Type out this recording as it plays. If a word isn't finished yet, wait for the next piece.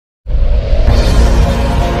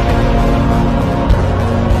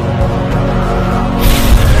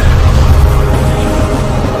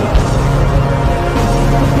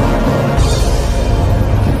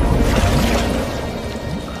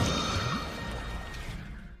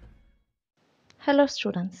Hello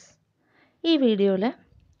students. ഈ വീഡിയോയിൽ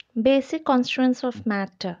basic constituents of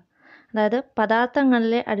matter, അതായത്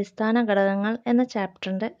പദാർത്ഥങ്ങളിലെ അടിസ്ഥാന ഘടകങ്ങൾ എന്ന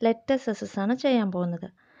ചാപ്റ്ററിൻ്റെ ലെറ്റേഴ്സ് ആണ് ചെയ്യാൻ പോകുന്നത്.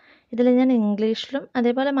 ഇതിൽ ഞാൻ ഇംഗ്ലീഷിലും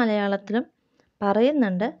അതേപോലെ മലയാളത്തിലും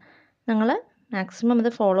പറയുന്നുണ്ട്. നിങ്ങൾ മാക്സിമം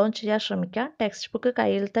ഇത് ഫോളോ ചെയ്യാൻ ശ്രമിക്കുക. ടെക്സ്റ്റ് ബുക്ക്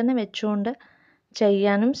കയ്യിൽ തന്നെ വെച്ചുകൊണ്ട്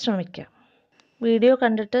ചെയ്യാനും ശ്രമിക്കുക. വീഡിയോ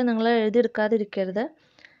കണ്ടിട്ട് നിങ്ങൾ എഴുതിയെടുക്കാതിരിക്കരുത്.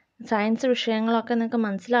 സയൻസ് വിഷയങ്ങളൊക്കെ നിങ്ങൾക്ക്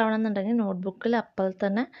മനസ്സിലാവണമെന്നുണ്ടെങ്കിൽ നോട്ട്ബുക്കിൽ അപ്പോൾ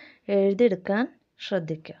തന്നെ എഴുതിയെടുക്കാൻ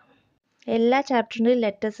ശ്രദ്ധിക്കുക. എല്ലാ ചാപ്റ്ററിൻ്റെയും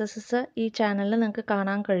ലെറ്റേഴ്സ് ഈ ചാനലിൽ നിങ്ങൾക്ക്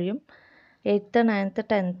കാണാൻ കഴിയും. 8th, 9th,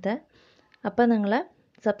 10th. അപ്പോൾ നിങ്ങൾ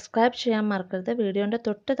സബ്സ്ക്രൈബ് ചെയ്യാൻ മറക്കരുത്. വീഡിയോൻ്റെ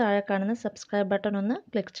തൊട്ട് താഴെ കാണുന്ന സബ്സ്ക്രൈബ് ബട്ടൺ ഒന്ന്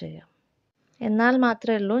ക്ലിക്ക് ചെയ്യുക. എന്നാൽ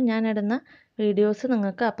മാത്രമേ ഉള്ളൂ ഞാൻ ഇടുന്ന വീഡിയോസ്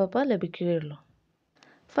നിങ്ങൾക്ക് അപ്പോൾ ലഭിക്കുകയുള്ളൂ.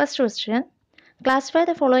 First question, classify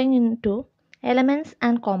the following in to elements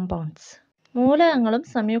and compounds. മൂലകങ്ങളും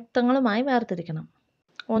സംയുക്തങ്ങളുമായി വേർതിരിക്കണം.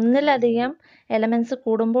 ഒന്നിലധികം എലമെൻറ്റ്സ്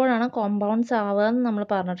കൂടുമ്പോഴാണ് കോമ്പൗണ്ട്സ് ആവുക എന്ന് നമ്മൾ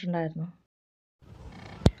പറഞ്ഞിട്ടുണ്ടായിരുന്നു.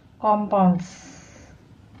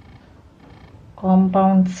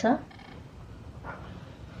 കോമ്പൗണ്ട്സ്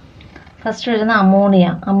ഫസ്റ്റ് വരുന്ന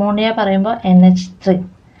അമോണിയ പറയുമ്പോൾ NH3.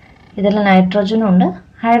 ഇതിൽ നൈട്രജനുണ്ട്,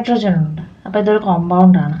 ഹൈഡ്രജനുണ്ട്. അപ്പോൾ ഇതൊരു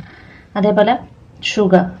കോമ്പൗണ്ടാണ്. അതേപോലെ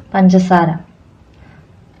ഷുഗർ, പഞ്ചസാര,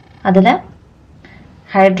 അതിൽ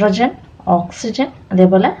ഹൈഡ്രജൻ, ഓക്സിജൻ,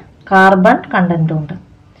 അതേപോലെ കാർബൺ കണ്ടൻറ്റും ഉണ്ട്.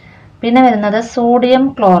 പിന്നെ വരുന്നത് sodium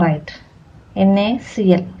chloride,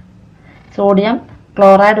 NaCl. Sodium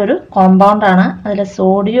chloride ഒരു കോമ്പൗണ്ടാണ്. അതിൽ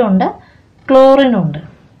സോഡിയം ഉണ്ട്, ക്ലോറിനും ഉണ്ട്.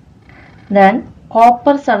 ദെൻ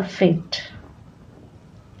കോപ്പർ സൾഫേറ്റ്,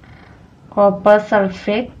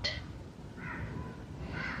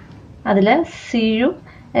 അതിൽ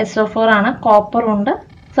CuSO4 ആണ്. കോപ്പറും ഉണ്ട്,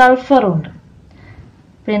 സൾഫറും ഉണ്ട്.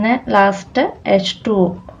 പിന്നെ ലാസ്റ്റ് H2O,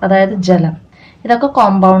 അതായത് ജലം. ഇതൊക്കെ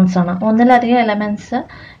കോമ്പൗണ്ട്സ് ആണ്. ഒന്നിലധികം എലമെൻറ്റ്സ്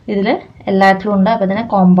ഇതിൽ എല്ലാത്തിലും ഉണ്ട്. അപ്പോൾ ഇതിനെ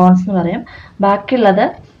കോമ്പൗണ്ട്സ് എന്ന് പറയും. ബാക്കിയുള്ളത്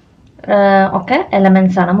ഒക്കെ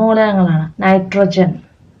എലമെൻറ്റ്സ് ആണ്, മൂലകങ്ങളാണ്.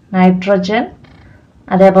 നൈട്രജൻ,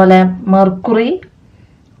 അതേപോലെ മെർക്കുറി,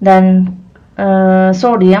 ദെൻ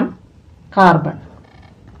സോഡിയം, കാർബൺ.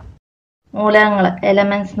 മൂലകങ്ങൾ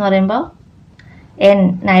എലമെൻറ്റ്സ് എന്ന് പറയുമ്പോൾ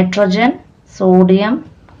നൈട്രജൻ, സോഡിയം,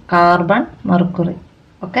 കാർബൺ, മെർക്കുറി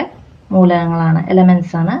ഒക്കെ മൂലകങ്ങളാണ്,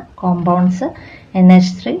 എലമെൻറ്റ്സ് ആണ്. Compounds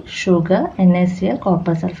NH3, sugar, NaCl,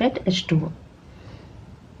 copper sulphate, H2O.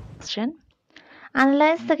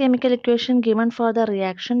 Analyze the chemical equation given for the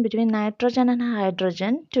reaction between nitrogen and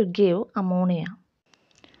hydrogen to give ammonia.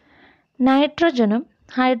 നൈട്രജനും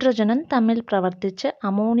ഹൈഡ്രജനും തമ്മിൽ പ്രവർത്തിച്ച്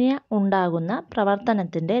ammonia ഉണ്ടാകുന്ന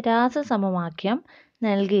പ്രവർത്തനത്തിൻ്റെ രാസസമവാക്യം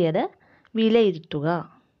നൽകിയത് വിലയിരുത്തുക.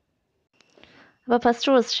 അപ്പോൾ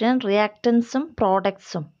ഫസ്റ്റ് ക്വസ്റ്റ്യൻ, റിയാക്റ്റൻസും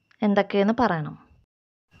പ്രോഡക്ട്സും എന്തൊക്കെയെന്ന് പറയണം.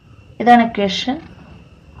 ഇതാണ് equation.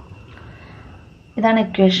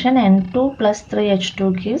 N2 + 3H2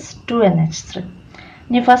 gives 2NH3.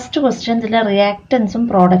 ഇനി ഫസ്റ്റ് ക്വസ്റ്റ്യൻ, ഇതിൽ റിയാക്റ്റൻസും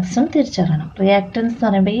പ്രോഡക്ട്സും തിരിച്ചറിയണം. റിയാക്റ്റൻസ് എന്ന്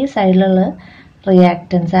പറയുമ്പോൾ ഈ സൈഡിലുള്ള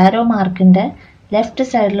റിയാക്റ്റൻസ്, ആരോ മാർക്കിൻ്റെ ലെഫ്റ്റ്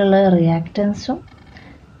സൈഡിലുള്ള റിയാക്റ്റൻസും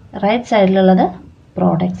റൈറ്റ് സൈഡിലുള്ളത്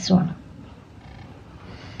പ്രോഡക്ട്സുമാണ്.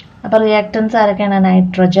 അപ്പോൾ റിയാക്റ്റൻസ് ആരൊക്കെയാണ്?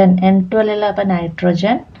 നൈട്രജൻ, N12, അപ്പോൾ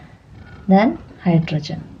നൈട്രജൻ, ദെൻ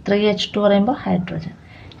ഹൈഡ്രജൻ. 3H2 പറയുമ്പോൾ ഹൈഡ്രജൻ.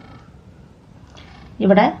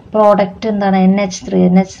 ഇവിടെ പ്രോഡക്റ്റ് എന്താണ്?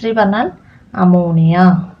 NH3 പറഞ്ഞാൽ അമോണിയ,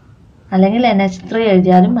 അല്ലെങ്കിൽ NH3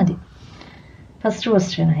 എഴുതിയാലും മതി. ഫസ്റ്റ്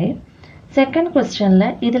ക്വസ്റ്റ്യനായി. സെക്കൻഡ് ക്വസ്റ്റ്യനിൽ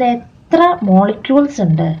ഇതിൽ എത്ര മോളിക്യൂൾസ്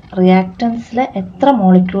ഉണ്ട്, റിയാക്റ്റൻസിൽ എത്ര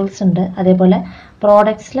മോളിക്യൂൾസ് ഉണ്ട്, അതേപോലെ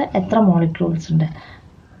പ്രോഡക്ട്സിൽ എത്ര മോളിക്യൂൾസ് ഉണ്ട്,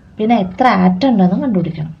 പിന്നെ എത്ര ആറ്റം ഉണ്ടെന്നും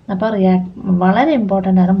കണ്ടുപിടിക്കണം. അപ്പോൾ വളരെ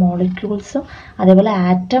ഇമ്പോർട്ടൻ്റ് ആണ് മോളിക്യൂൾസും അതേപോലെ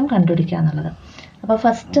ആറ്റം കണ്ടുപിടിക്കുക എന്നുള്ളത്. അപ്പോൾ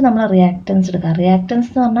ഫസ്റ്റ് നമ്മൾ റിയാക്റ്റൻസ് എടുക്കുക. റിയാക്റ്റൻസ്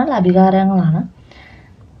എന്ന് പറഞ്ഞാൽ അഭികാരങ്ങളാണ്.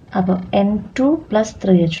 അപ്പോൾ N2 +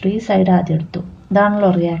 3H2 ഈ സൈഡ് ആദ്യം എടുത്തു. ഇതാണല്ലോ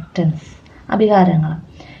റിയാക്റ്റൻസ്, അഭികാരങ്ങൾ.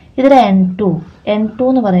 ഇതിൽ N2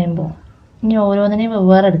 എന്ന് പറയുമ്പോൾ ഇനി ഓരോന്നിനെയും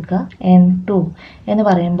വെവ്വേറെ എടുക്കുക. N2 എന്ന്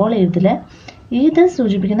പറയുമ്പോൾ ഇത്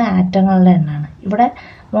സൂചിപ്പിക്കുന്ന ആറ്റങ്ങളുടെ എണ്ണമാണ്. ഇവിടെ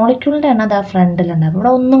മോളിക്യൂളിൻ്റെ എണ്ണം അതാ ഫ്രണ്ടിലുണ്ട്. അപ്പോൾ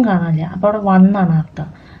ഇവിടെ ഒന്നും കാണാനില്ല. അപ്പോൾ അവിടെ 1 ആണ് അർത്ഥം.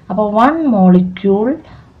 അപ്പോൾ 1 മോളിക്യൂൾ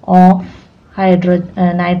ഓഫ്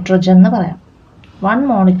നൈട്രജൻ എന്ന് പറയാം. 1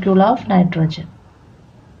 മോളിക്യൂൾ ഓഫ് നൈട്രജൻ.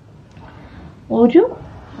 ഒരു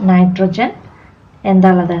നൈട്രജൻ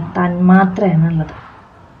എന്താണുള്ളത്? തന്മാത്രയാണുള്ളത്.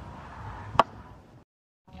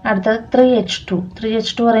 അടുത്തത്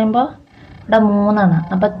 3H2 പറയുമ്പോൾ ഇവിടെ 3 ആണ്.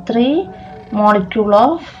 അപ്പോൾ 3 മോളിക്യൂൾ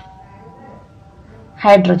ഓഫ്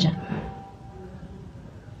ഹൈഡ്രജൻ.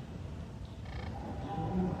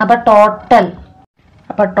 അപ്പോൾ ടോട്ടൽ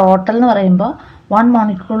എന്ന് പറയുമ്പോൾ 1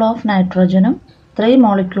 മോളിക്യൂൾ ഓഫ് നൈട്രജനും 3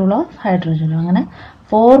 മോളിക്യൂൾ ഓഫ് ഹൈഡ്രജനും, അങ്ങനെ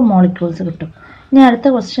 4 മോളിക്യൂൾസ് കിട്ടും. ഇനി അടുത്ത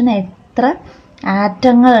ക്വസ്റ്റ്യൻ, എത്ര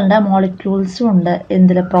ആറ്റങ്ങളുണ്ട്, മോളിക്യൂൾസും ഉണ്ട്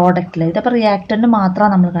എന്തിൽ, പ്രോഡക്റ്റിൽ. ഇതപ്പോൾ റിയാക്റ്റൻ്റ്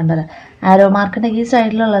മാത്രമാണ് നമ്മൾ കണ്ടത്. ആരോ മാർക്കിൻ്റെ ഈ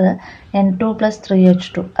സൈഡിലുള്ളത്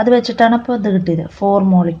N2+3H2. അത് വെച്ചിട്ടാണ് ഇപ്പോൾ ഇത് കിട്ടിയത്, 4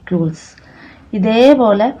 മോളിക്യൂൾസ്.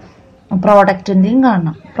 ഇതേപോലെ പ്രോഡക്റ്റിൻ്റെയും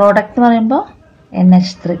കാണണം. പ്രോഡക്റ്റ് എന്ന് പറയുമ്പോൾ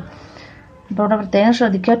NH3. അപ്പോൾ ഇവിടെ പ്രത്യേകം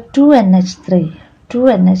ശ്രദ്ധിക്കുക,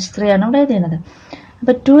 2NH3 ആണ് ഇവിടെ എഴുതിയത്.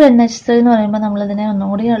 അപ്പോൾ 2NH3 എന്ന് പറയുമ്പോൾ നമ്മളിതിനെ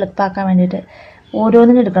ഒന്നുകൂടി എളുപ്പമാക്കാൻ വേണ്ടിയിട്ട്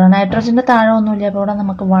ഓരോന്നിനും എടുക്കണം. നൈട്രജൻ്റെ താഴെ ഒന്നുമില്ല, അപ്പോൾ ഇവിടെ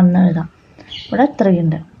നമുക്ക് 1 എഴുതാം. ഇവിടെ 3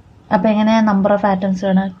 ഉണ്ട്. അപ്പോൾ എങ്ങനെയാണ് നമ്പർ ഓഫ് ആറ്റംസ്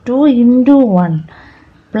വേണം? 2 × 1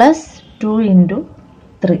 + 2 ×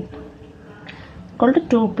 3 =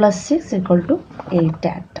 2 + 6 = 8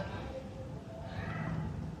 ആറ്റം.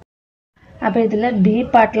 അപ്പോൾ ഇതിൽ ബി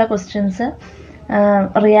പാർട്ടിലെ ക്വസ്റ്റ്യൻസ്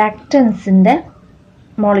റിയാക്റ്റൻസിൻ്റെ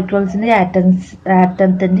മോളിക്യൂൾസിൻ്റെ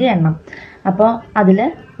ആറ്റത്തിൻ്റെ എണ്ണം. അപ്പോൾ അതിൽ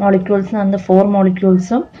മോളിക്യൂൾസ് എന്ന് 4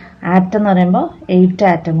 മോളിക്യൂൾസും ആറ്റം എന്ന് പറയുമ്പോൾ 8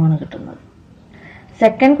 ആറ്റമാണ് കിട്ടുന്നത്.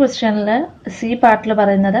 സെക്കൻഡ് ക്വസ്റ്റ്യനിൽ സി പാർട്ടിൽ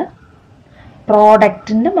പറയുന്നത്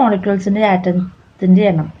പ്രോഡക്റ്റിൻ്റെ മോളിക്യൂൾസിൻ്റെ ആറ്റത്തിൻ്റെ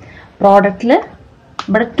എണ്ണം. പ്രോഡക്റ്റിൽ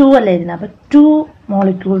ഇവിടെ 2 അല്ലേ എഴുതുന്നത്, അപ്പോൾ 2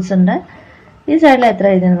 മോളിക്യൂൾസ് ഉണ്ട്. ഈ സൈഡിൽ എത്ര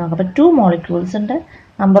എഴുതുന്നത് നോക്കാം. അപ്പോൾ 2 മോളിക്യൂൾസ് ഉണ്ട്.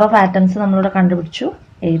 നമ്പർ ഓഫ് ആറ്റംസ് നമ്മളിവിടെ കണ്ടുപിടിച്ചു,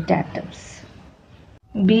 8 ആറ്റംസ്.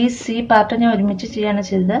 ബി സി പാർട്ട് ഞാൻ ഒരുമിച്ച് ചെയ്യാണ്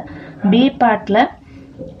ചെയ്തത്. ബി പാർട്ടിൽ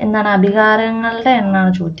എന്താണ്, അഭികാരങ്ങളുടെ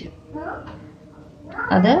എണ്ണമാണ് ചോദ്യം.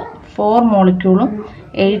 അത് 4 മോളിക്യൂളും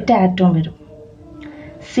 8 ആറ്റവും വരും.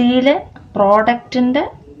 സിയിൽ പ്രോഡക്റ്റിൻ്റെ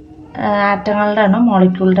ആറ്റങ്ങളുടെ എണ്ണം,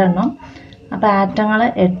 മോളിക്യൂളുടെ എണ്ണം. അപ്പോൾ ആറ്റങ്ങൾ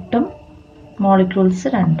 8ഉം molecules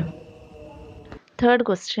 2ഉം. Third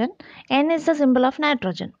question, N is the symbol of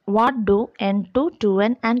nitrogen. What do N2,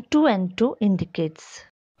 2N and 2N2 indicates?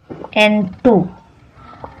 N2,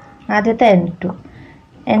 ആദ്യത്തെ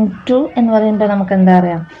N2 എന്ന് പറയുമ്പോൾ നമുക്ക് എന്താ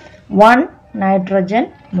അറിയാം, 1 നൈട്രജൻ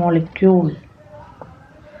മോളിക്യൂൾ.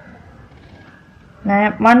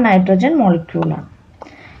 1 നൈട്രജൻ മോളിക്യൂളാണ്.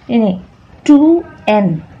 ഇനി 2N,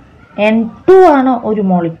 N2 ആണ് ഒരു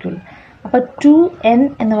മോളിക്യൂൾ. അപ്പോൾ 2N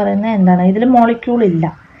എന്ന് പറയുന്നത് എന്താണ്? ഇതിൽ മോളിക്യൂൾ ഇല്ല,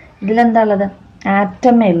 ഇതിലെന്താ ഉള്ളത്?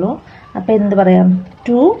 ആറ്റമേ ഉള്ളൂ. അപ്പോൾ എന്ത് പറയാം?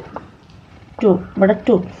 2 ഇവിടെ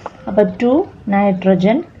 2. അപ്പോൾ 2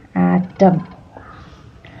 നൈട്രജൻ ആറ്റം.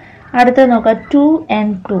 അടുത്തത് നോക്കാം,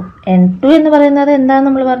 2N2. N2 എന്ന് പറയുന്നത് എന്താണെന്ന്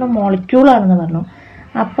നമ്മൾ പറഞ്ഞു, മോളിക്യൂൾ ആണെന്ന് പറഞ്ഞു.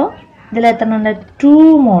 അപ്പോൾ ഇതിൽ എത്ര ഉണ്ട്? 2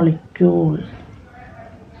 മോളിക്യൂൾ.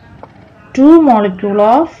 2 molecule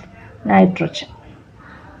of nitrogen.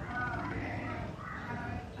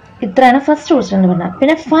 ഇത്രയാണ് ഫസ്റ്റ് ക്വസ്റ്റ്യൻ പറഞ്ഞത്.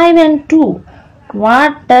 പിന്നെ 5N2.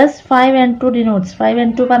 What does 5N2 denotes?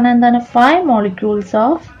 5N2 പറഞ്ഞാൽ എന്താണ്? 5 മോളിക്യൂൾസ്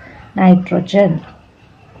ഓഫ് നൈട്രജൻ.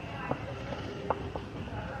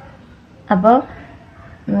 അപ്പോൾ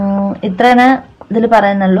ഇത്രയാണ് ഇതിൽ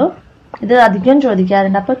പറയുന്നുള്ളൂ. ഇത് അധികം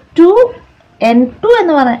ചോദിക്കാറുണ്ട്. അപ്പോൾ 2N2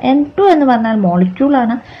 എന്ന് പറഞ്ഞാൽ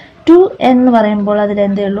മോളിക്യൂളാണ്. 2N എന്ന് പറയുമ്പോൾ അതിൽ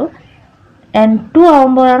എന്തേ ഉള്ളൂ? N2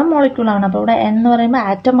 ആവുമ്പോഴാണ് മോളിക്യൂൾ ആണ്. അപ്പോൾ ഇവിടെ N എന്ന് പറയുമ്പോൾ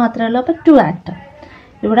ആറ്റം മാത്രമേ ഉള്ളൂ. അപ്പോൾ 2 ആറ്റം.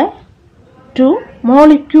 ഇവിടെ 2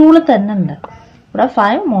 മോളിക്യൂൾ തന്നെ ഉണ്ട്. ഇവിടെ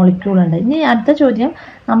 5 മോളിക്യൂൾ ഉണ്ട്. ഇനി അടുത്ത ചോദ്യം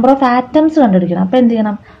നമ്പർ ഓഫ് ആറ്റംസ് കണ്ടുപിടിക്കണം. അപ്പോൾ എന്ത്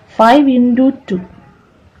ചെയ്യണം? 5 ×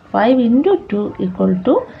 2 =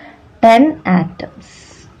 10 atoms.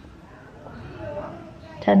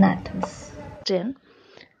 10 atoms.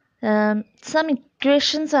 Some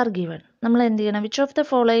equations are given. നമ്മൾ എന്ത് ചെയ്യണം? Which of the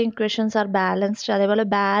following equations R balanced? അതേപോലെ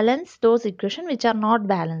balance those equation which are not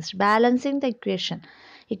balanced. Balancing the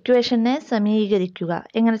ഇക്വേഷനെ സമീകരിക്കുക.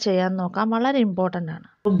 എങ്ങനെ ചെയ്യാൻ നോക്കാം, വളരെ ഇമ്പോർട്ടൻ്റ് ആണ്.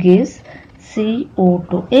 Gives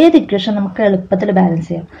CO2. ഏത് ഇക്വേഷൻ നമുക്ക് എളുപ്പത്തിൽ ബാലൻസ്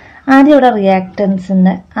ചെയ്യാം? ആദ്യം ഇവിടെ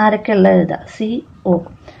റിയാക്റ്റൻസിൻ്റെ ആരൊക്കെയുള്ള എഴുതാം. CO.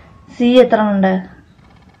 C എത്ര ഉണ്ട്?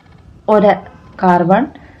 1 കാർബൺ.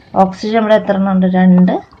 ഓക്സിജൻ ഇവിടെ എത്ര ഉണ്ട്?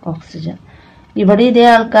 2 ഓക്സിജൻ. ഇവിടെ ഇതേ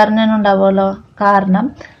ആൾക്കാരന് തന്നെ ഉണ്ടാവുമല്ലോ, കാരണം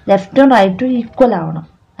ലെഫ്റ്റും റൈറ്റും ഈക്വൽ ആവണം.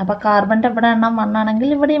 അപ്പോൾ കാർബണിൻ്റെ ഇവിടെ എണ്ണം 1 ആണെങ്കിൽ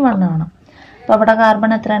ഇവിടെയും 1 ആവണം. അപ്പോൾ ഇവിടെ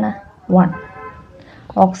കാർബൺ എത്രയാണ്? 1.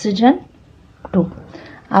 ഓക്സിജൻ 2.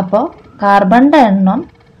 അപ്പോൾ കാർബണിൻ്റെ എണ്ണം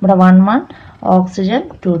ഇവിടെ 1 1, ഓക്സിജൻ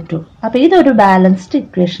 2 2. അപ്പോൾ ഇതൊരു ബാലൻസ്ഡ്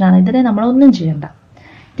ഇക്വേഷനാണ്. ഇതിനെ നമ്മളൊന്നും ചെയ്യണ്ട.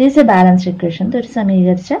 It is A balanced equation. ഇതൊരു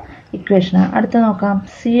സമീകരിച്ച ഇക്വേഷനാണ്. അടുത്ത നോക്കാം.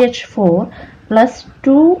 CH4 +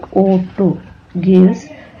 2O2 gives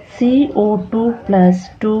CO2 +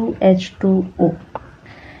 2H2O.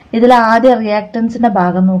 ഇതിൽ ആദ്യം റിയാക്റ്റൻസിൻ്റെ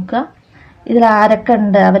ഭാഗം നോക്കുക. ഇതിൽ ആരൊക്കെ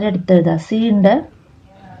ഉണ്ട് അവരെടുത്ത് എഴുതുക. C ഉണ്ട്,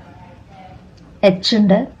 H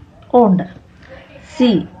ഉണ്ട്, O ഉണ്ട്. C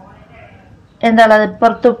എന്താണത്?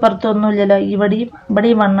 ഇപ്പുറത്തും ഒന്നുമില്ലല്ലോ. ഇവിടെയും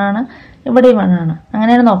 1 ആണ്, ഇവിടെയും 1 ആണ്.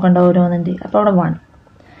 അങ്ങനെയാണ് നോക്കണ്ട ഓരോന്നിൻ്റെ. അപ്പോൾ അവിടെ 1.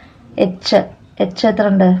 H എത്ര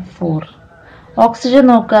ഉണ്ട്? 4. ഓക്സിജൻ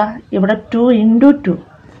നോക്കുക. ഇവിടെ 2 × 2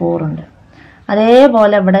 4 ഉണ്ട്.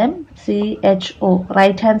 അതേപോലെ ഇവിടെ CHO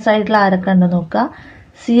റൈറ്റ് ഹാൻഡ് സൈഡിൽ ആരൊക്കെ ഉണ്ട് നോക്കുക.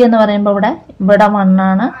 C എന്ന് പറയുമ്പോൾ ഇവിടെ 1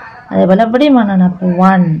 ആണ്, അതേപോലെ ഇവിടെയും 1 ആണ്. അപ്പോൾ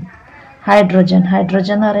 1. ഹൈഡ്രജൻ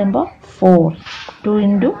എന്ന് പറയുമ്പോൾ 4, 2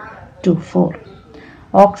 ഇൻറ്റു 2 4.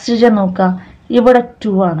 ഓക്സിജൻ നോക്കുക, ഇവിടെ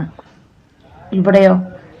 2 ആണ്, ഇവിടെയോ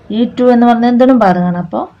ഈ 2 എന്ന് പറഞ്ഞാൽ എന്തിനും ബാധകമാണ്,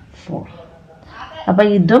 അപ്പോൾ 4. അപ്പോൾ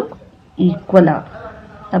ഇതും ഈക്വൽ ആണ്.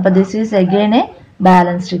 അപ്പോൾ this is again A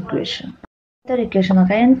balanced equation. അടുത്തൊരു ഇക്വേഷൻ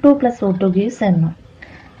നോക്കാം. N2 + O2 gives N.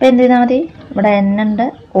 അപ്പോൾ എന്ത് ചെയ്താൽ മതി, ഇവിടെ N ഉണ്ട്,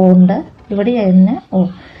 O ഉണ്ട്, ഇവിടെ N O.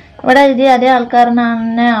 ഇവിടെ എഴുതിയ അതേ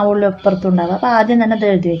ആൾക്കാരനെ ആവുള്ളൂ എപ്പുറത്തും ഉണ്ടാവുക. അപ്പോൾ ആദ്യം തന്നെ ഇത്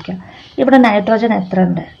എഴുതി വയ്ക്കുക. ഇവിടെ നൈട്രോജൻ എത്ര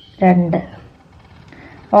ഉണ്ട്, 2.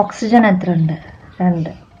 ഓക്സിജൻ എത്ര ഉണ്ട്,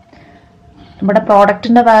 2. ഇവിടെ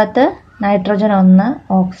പ്രോഡക്റ്റിൻ്റെ ഭാഗത്ത് നൈട്രോജൻ 1,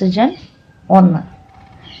 ഓക്സിജൻ 1.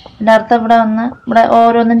 ഇതിൻ്റെ അർത്ഥം ഇവിടെ 1, ഇവിടെ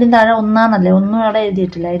ഓരോന്നിൻ്റെയും താഴെ 1 ഒന്നും ഇവിടെ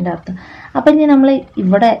എഴുതിയിട്ടില്ല അതിൻ്റെ അർത്ഥം. അപ്പം ഇനി നമ്മൾ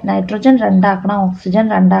ഇവിടെ നൈട്രോജൻ 2 ആക്കണം, ഓക്സിജൻ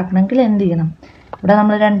 2 ആക്കണമെങ്കിൽ എന്ത് ചെയ്യണം, ഇവിടെ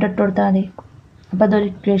നമ്മൾ 2 ഇട്ട് കൊടുത്താൽ മതി. അപ്പോൾ അതൊരു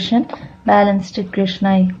ഇക്വേഷൻ, ബാലൻസ്ഡ്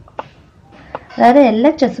ഇക്വേഷനായി. അതായത്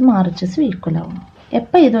LHSഉം RHSഉം ഈക്വൽ ആവണം.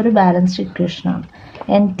 എപ്പോൾ ഇതൊരു balanced ഇക്വേഷനാണ്.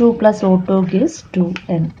 N2 + O2 gives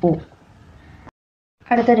 2NO.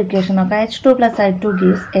 അടുത്തൊരു ഇക്വേഷൻ നോക്കാം. H2 + I2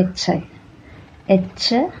 gives HI.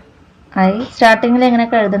 HI സ്റ്റാർട്ടിങ്ങിൽ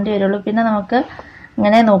എങ്ങനെയൊക്കെ എഴുതേണ്ടി വരുള്ളൂ, പിന്നെ നമുക്ക്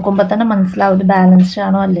ഇങ്ങനെ നോക്കുമ്പോൾ തന്നെ മനസ്സിലാവും ഇത് ബാലൻസ്ഡ്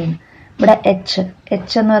ആണോ അല്ലേന്ന്. ഇവിടെ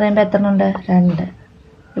H എന്ന് പറയുമ്പോൾ എത്ര ഉണ്ട്, 2.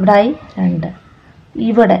 ഇവിടെ I 2.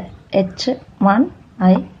 ഇവിടെ H1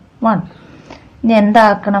 I 1. ഇനി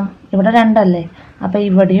എന്താക്കണം, ഇവിടെ 2 അല്ലേ, അപ്പോൾ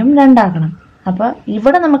ഇവിടെയും 2 ആക്കണം. അപ്പോൾ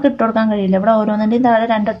ഇവിടെ നമുക്ക് ഇട്ട് കൊടുക്കാൻ കഴിയില്ല, ഇവിടെ ഓരോന്നിൻ്റെയും താഴെ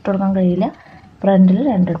 2 ഇട്ട് കൊടുക്കാൻ കഴിയില്ല, ഫ്രണ്ടിൽ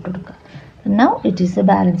 2 ഇട്ട് കൊടുക്കുക. Now it is a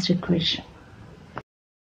balanced equation.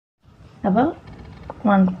 അപ്പോൾ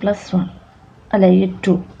 1 + 1 അല്ല ഈ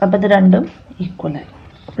 2, അപ്പോൾ ഇത് രണ്ടും ഈക്വലായി.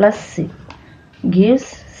 Plus C gives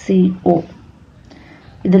CO.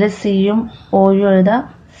 ഇതിൽ സിയും ഓയും എഴുതാം.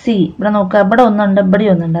 C ഇവിടെ നോക്കുക, ഇവിടെ 1 ഉണ്ട്, ഇവിടെ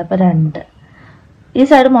 1 ഉണ്ട്, അപ്പോൾ 2. ഈ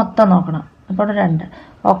സൈഡ് മൊത്തം നോക്കണം, അപ്പോൾ ഇവിടെ 2.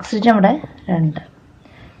 ഓക്സിജൻ ഇവിടെ 2.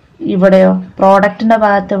 ഇവിടെയോ പ്രോഡക്റ്റിൻ്റെ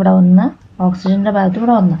ഭാഗത്ത് ഇവിടെ 1, ഓക്സിജൻ്റെ ഭാഗത്ത്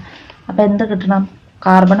ഇവിടെ 1. അപ്പോൾ എന്ത് കിട്ടണം,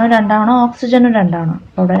 കാർബണും 2 ആണോ, ഓക്സിജനും 2 ആണോ,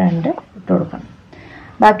 അപ്പോൾ ഇവിടെ 2 ഇട്ട് കൊടുക്കണം.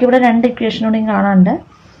 ബാക്കി ഇവിടെ 2 ഇക്വേഷനോടെയും കാണാനുണ്ട്.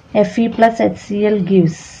 Fe + HCl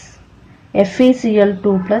gives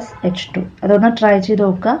FeCl2 + H2. അതൊന്ന് ട്രൈ ചെയ്ത്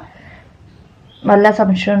നോക്കുക. വല്ല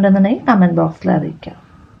സംശയം ഉണ്ടെന്നുണ്ടെങ്കിൽ കമൻറ്റ് ബോക്സിൽ അറിയിക്കാം.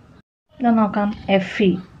 ഇത് നോക്കാം. Fe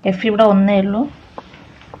ഇവിടെ 1 ഉള്ളൂ,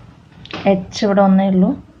 H ഇവിടെ 1 ഉള്ളൂ,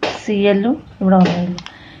 Clഉം ഇവിടെ 1 ഉള്ളൂ.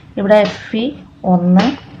 ഇവിടെ Fe 1,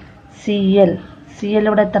 Cl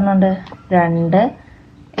ഇവിടെ എത്ര ഉണ്ട്, 2,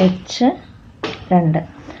 H 2.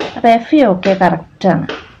 അപ്പോൾ Fe ഓക്കെ കറക്റ്റാണ്,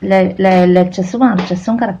 LHSഉം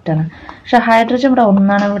RHSഉം കറക്റ്റാണ്. പക്ഷെ ഹൈഡ്രജൻ ഇവിടെ 1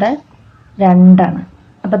 ആണ്, ഇവിടെ 2 ആണ്,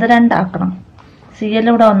 അപ്പോൾ ഇത് 2 ആക്കണം. Cl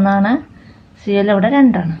ഇവിടെ 1 ആണ്, Cl ഇവിടെ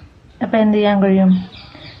 2 ആണ്. അപ്പോൾ എന്ത് ചെയ്യാൻ കഴിയും,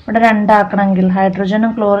 ഇവിടെ 2 ആക്കണമെങ്കിൽ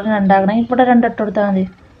ഹൈഡ്രജനും ക്ലോറിനും 2 ആക്കണമെങ്കിൽ ഇവിടെ 2 ഇട്ട് കൊടുത്താൽ മതി.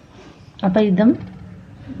 അപ്പോൾ ഇതും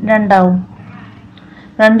 2 ആവും.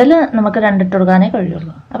 2ൽ നമുക്ക് 2 ഇട്ട് കൊടുക്കാനേ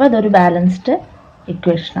കഴിയുള്ളൂ. അപ്പോൾ ഇതൊരു ബാലൻസ്ഡ്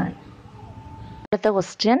ഇക്വേഷനായി. അടുത്ത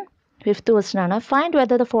ക്വസ്റ്റ്യൻ, 5th ക്വസ്റ്റ്യൻ ആണ്. Find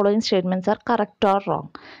whether the following statements are correct or wrong.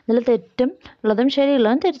 ഇതിൽ തെറ്റും ഉള്ളതും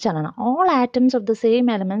ശരിയുള്ളതും തിരിച്ചറിയണം. All atoms of the same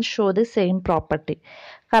element show the same property.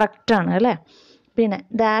 കറക്റ്റാണ് അല്ലേ. പിന്നെ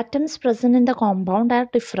the atoms present in the compound are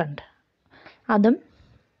different. അതും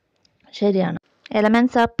ശരിയാണ്.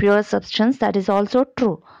 Elements are pure substance. That is also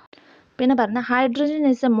true. പിന്നെ പറഞ്ഞ hydrogen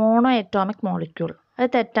is A mono atomic molecule. അത്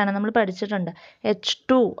തെറ്റാണ്, നമ്മൾ പഠിച്ചിട്ടുണ്ട്.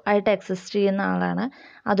 H2 ആയിട്ട് എക്സിസ്റ്റ് ചെയ്യുന്ന ആളാണ്,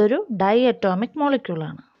 അതൊരു ഡൈ അറ്റോമിക്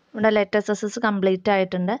മോളിക്യൂളാണ്. ഇവിടെ ലെറ്റേഴ്സ് എസസ് കംപ്ലീറ്റ്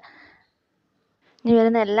ആയിട്ടുണ്ട്. ഇനി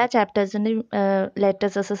വരുന്ന എല്ലാ ചാപ്റ്റേഴ്സിൻ്റെയും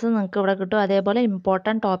ലെറ്റേഴ്സ് എസസ് നിങ്ങൾക്ക് ഇവിടെ കിട്ടും. അതേപോലെ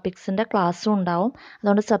ഇമ്പോർട്ടൻറ്റ് ടോപ്പിക്സിൻ്റെ ക്ലാസ്സും ഉണ്ടാവും.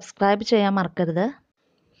 അതുകൊണ്ട് സബ്സ്ക്രൈബ് ചെയ്യാൻ മറക്കരുത്.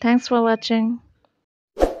 Thanks for watching.